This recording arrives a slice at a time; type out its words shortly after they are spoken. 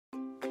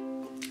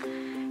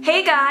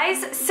Hey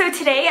guys, so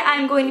today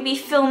I'm going to be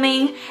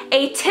filming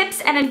a tips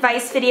and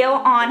advice video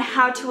on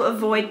how to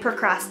avoid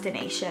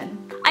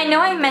procrastination. I know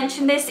I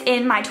mentioned this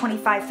in my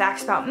 25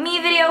 facts about me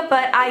video,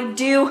 but I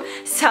do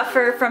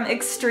suffer from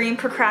extreme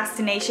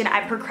procrastination.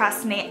 I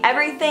procrastinate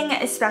everything,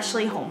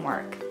 especially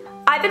homework.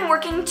 I've been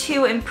working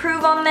to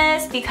improve on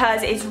this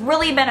because it's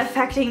really been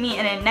affecting me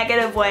in a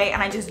negative way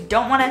and I just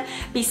don't want to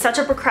be such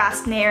a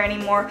procrastinator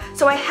anymore.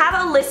 So I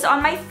have a list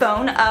on my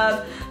phone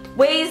of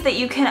ways that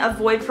you can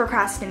avoid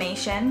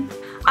procrastination.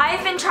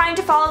 I've been trying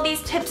to follow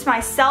these tips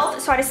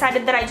myself, so I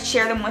decided that I'd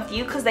share them with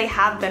you because they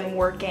have been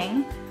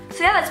working.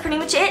 So yeah, that's pretty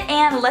much it,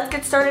 and let's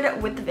get started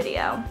with the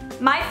video.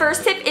 My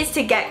first tip is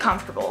to get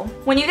comfortable.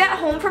 When you get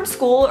home from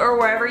school or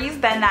wherever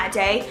you've been that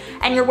day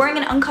and you're wearing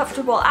an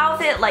uncomfortable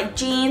outfit like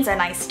jeans, a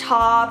nice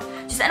top,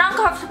 just an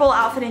uncomfortable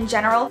outfit in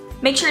general,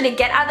 make sure to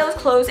get out of those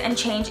clothes and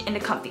change into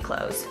comfy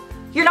clothes.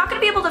 You're not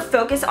going to be able to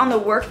focus on the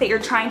work that you're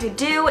trying to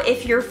do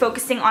if you're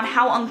focusing on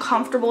how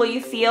uncomfortable you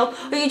feel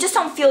or you just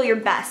don't feel your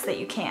best that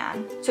you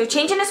can. So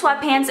change into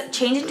sweatpants,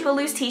 change into a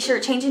loose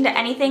t-shirt, change into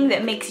anything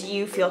that makes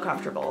you feel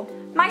comfortable.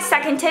 My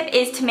second tip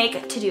is to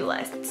make to-do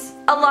lists.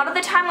 A lot of the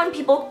time when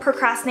people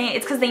procrastinate,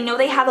 it's because they know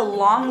they have a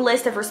long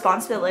list of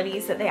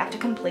responsibilities that they have to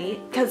complete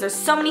because there's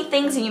so many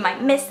things and you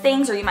might miss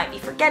things or you might be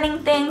forgetting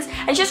things.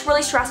 It's just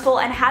really stressful,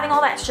 and having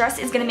all that stress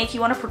is going to make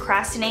you want to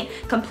procrastinate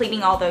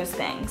completing all those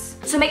things.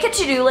 So make a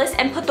to-do list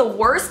and put the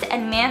worst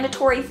and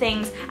mandatory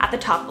things at the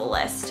top of the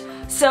list.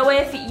 So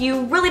if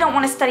you really don't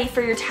want to study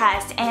for your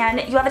test and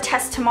you have a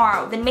test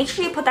tomorrow, then make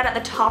sure you put that at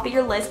the top of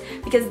your list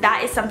because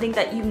that is something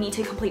that you need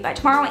to complete by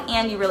tomorrow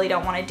and you really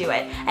don't want to do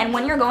it. And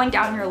when you're going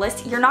down your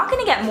list, you're not going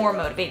to get more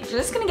motivated, you're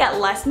just going to get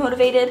less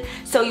motivated.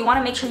 So you want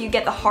to make sure you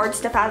get the hard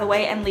stuff out of the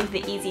way and leave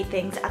the easy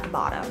things at the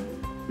bottom.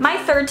 My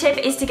third tip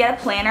is to get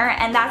a planner,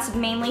 and that's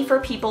mainly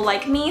for people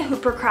like me who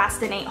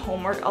procrastinate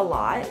homework a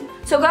lot.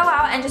 So go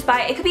out and just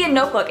buy, it could be a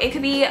notebook, it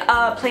could be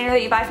a planner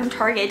that you buy from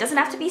Target, it doesn't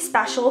have to be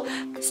special.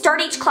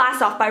 Start each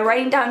class off by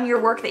writing down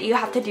your work that you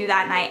have to do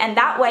that night, and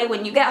that way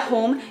when you get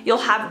home, you'll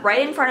have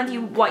right in front of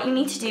you what you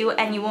need to do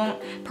and you won't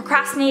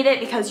procrastinate it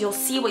because you'll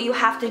see what you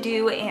have to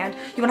do and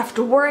you won't have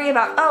to worry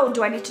about, oh,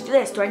 do I need to do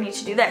this, do I need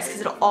to do this,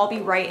 because it'll all be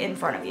right in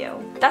front of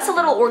you. That's a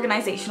little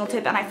organizational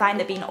tip, and I find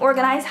that being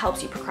organized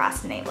helps you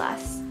procrastinate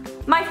less.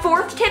 My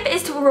fourth tip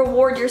is to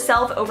reward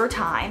yourself over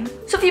time.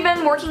 So if you've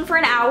been working for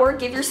an hour,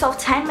 give yourself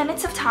 10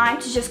 minutes of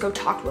time to just go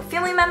talk to a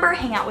family member,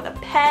 hang out with a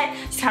pet,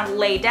 just kind of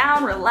lay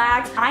down,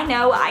 relax. I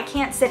know I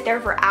can't sit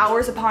there for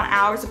hours upon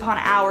hours upon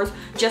hours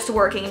just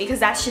working because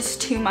that's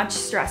just too much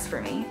stress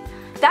for me.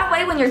 That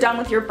way, when you're done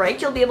with your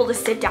break, you'll be able to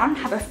sit down and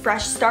have a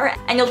fresh start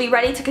and you'll be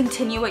ready to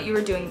continue what you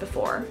were doing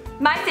before.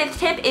 My fifth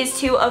tip is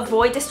to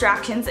avoid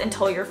distractions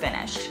until you're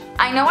finished.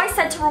 I know I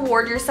said to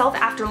reward yourself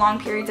after long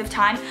periods of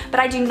time,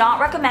 but I do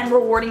not recommend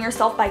rewarding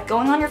yourself by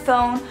going on your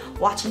phone,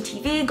 watching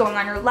TV, going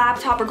on your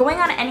laptop, or going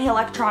on any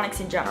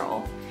electronics in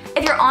general.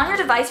 If you're on your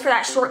device for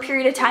that short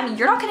period of time,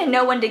 you're not going to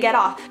know when to get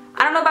off.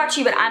 I don't know about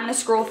you, but I'm going to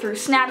scroll through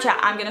Snapchat,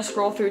 I'm going to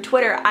scroll through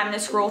Twitter, I'm going to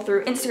scroll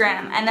through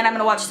Instagram, and then I'm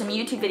going to watch some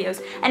YouTube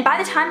videos. And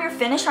by the time you're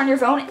finished on your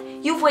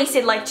phone, you've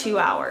wasted like 2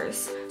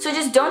 hours. So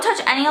just don't touch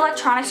any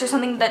electronics or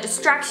something that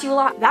distracts you a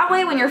lot. That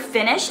way when you're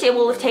finished, it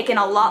will have taken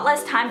a lot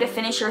less time to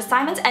finish your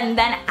assignments, and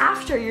then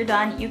after you're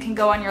done, you can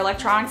go on your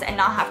electronics and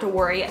not have to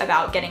worry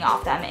about getting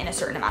off them in a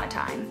certain amount of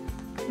time.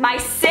 My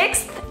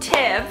sixth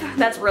tip,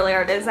 that's really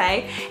hard to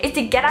say, is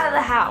to get out of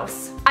the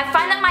house. I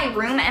find that my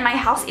room and my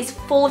house is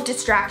full of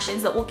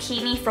distractions that will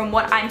keep me from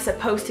what I'm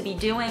supposed to be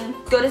doing.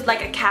 Go to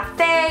like a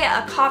cafe,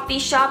 a coffee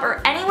shop,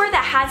 or anywhere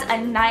that has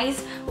a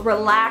nice,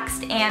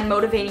 relaxed, and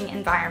motivating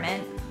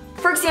environment.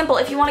 For example,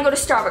 if you want to go to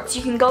Starbucks,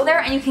 you can go there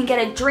and you can get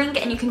a drink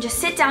and you can just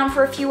sit down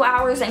for a few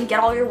hours and get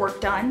all your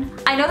work done.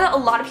 I know that a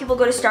lot of people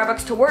go to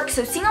Starbucks to work,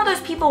 so seeing all those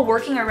people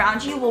working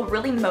around you will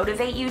really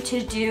motivate you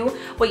to do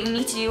what you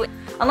need to do.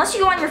 Unless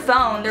you go on your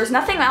phone, there's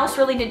nothing else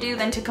really to do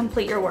than to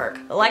complete your work.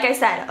 Like I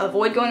said,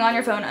 avoid going on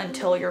your phone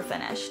until you're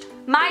finished.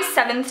 My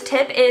seventh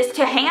tip is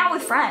to hang out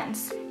with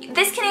friends.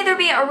 This can either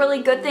be a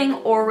really good thing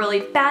or a really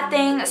bad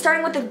thing.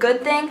 Starting with the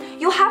good thing,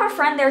 you'll have a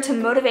friend there to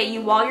motivate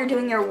you while you're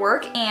doing your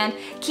work and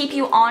keep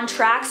you on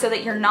track so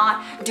that you're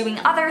not doing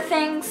other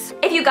things.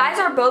 If you guys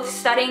are both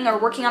studying or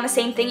working on the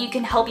same thing, you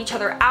can help each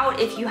other out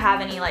if you have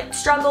any like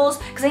struggles,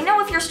 because I know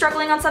if you're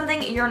struggling on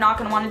something, you're not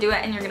going to want to do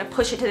it and you're going to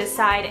push it to the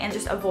side and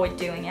just avoid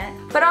doing it.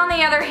 But on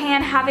the other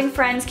hand, having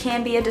friends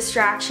can be a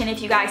distraction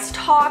if you guys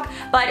talk,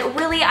 but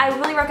really, I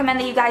really recommend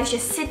that you guys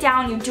just sit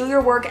down, you do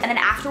your work, and then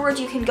afterwards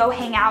you can go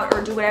hang out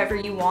or do whatever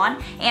you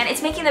want, and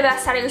it's making the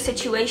best out of your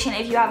situation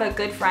if you have a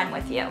good friend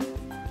with you.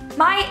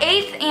 My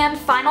eighth and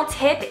final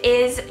tip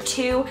is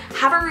to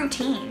have a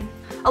routine.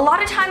 A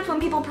lot of times when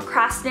people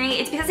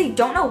procrastinate, it's because they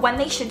don't know when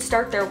they should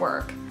start their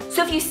work.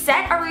 So if you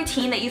set a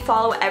routine that you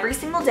follow every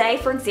single day,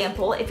 for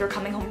example, if you're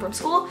coming home from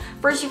school,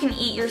 first you can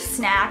eat your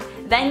snack,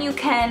 then you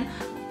can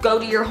go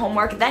do your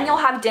homework, then you'll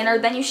have dinner,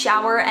 then you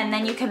shower, and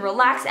then you can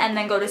relax and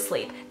then go to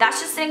sleep.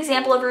 That's just an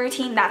example of a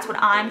routine. That's what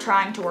I'm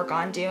trying to work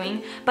on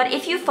doing. But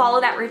if you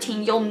follow that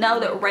routine, you'll know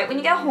that right when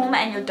you get home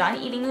and you're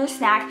done eating your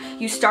snack,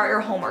 you start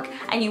your homework.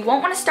 And you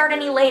won't want to start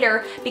any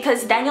later,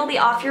 because then you'll be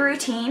off your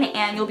routine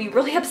and you'll be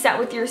really upset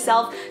with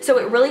yourself. So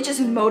it really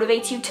just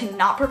motivates you to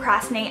not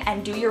procrastinate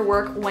and do your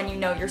work when you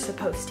know you're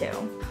supposed to.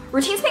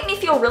 Routines make me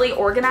feel really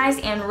organized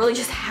and really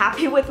just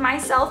happy with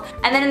myself.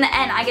 And then in the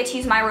end, I get to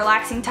use my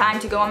relaxing time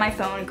to go on my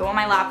phone, go on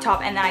my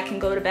laptop, and then I can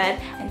go to bed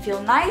and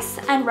feel nice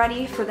and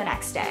ready for the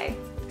next day.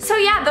 So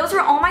yeah, those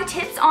were all my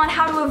tips on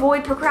how to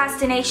avoid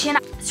procrastination.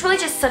 It's really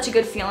just such a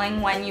good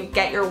feeling when you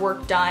get your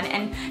work done,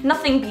 and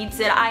nothing beats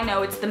it. I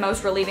know it's the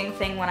most relieving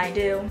thing when I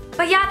do.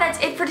 But yeah,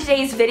 that's it for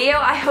today's video.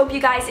 I hope you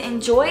guys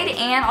enjoyed,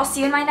 and I'll see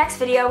you in my next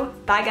video.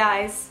 Bye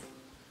guys.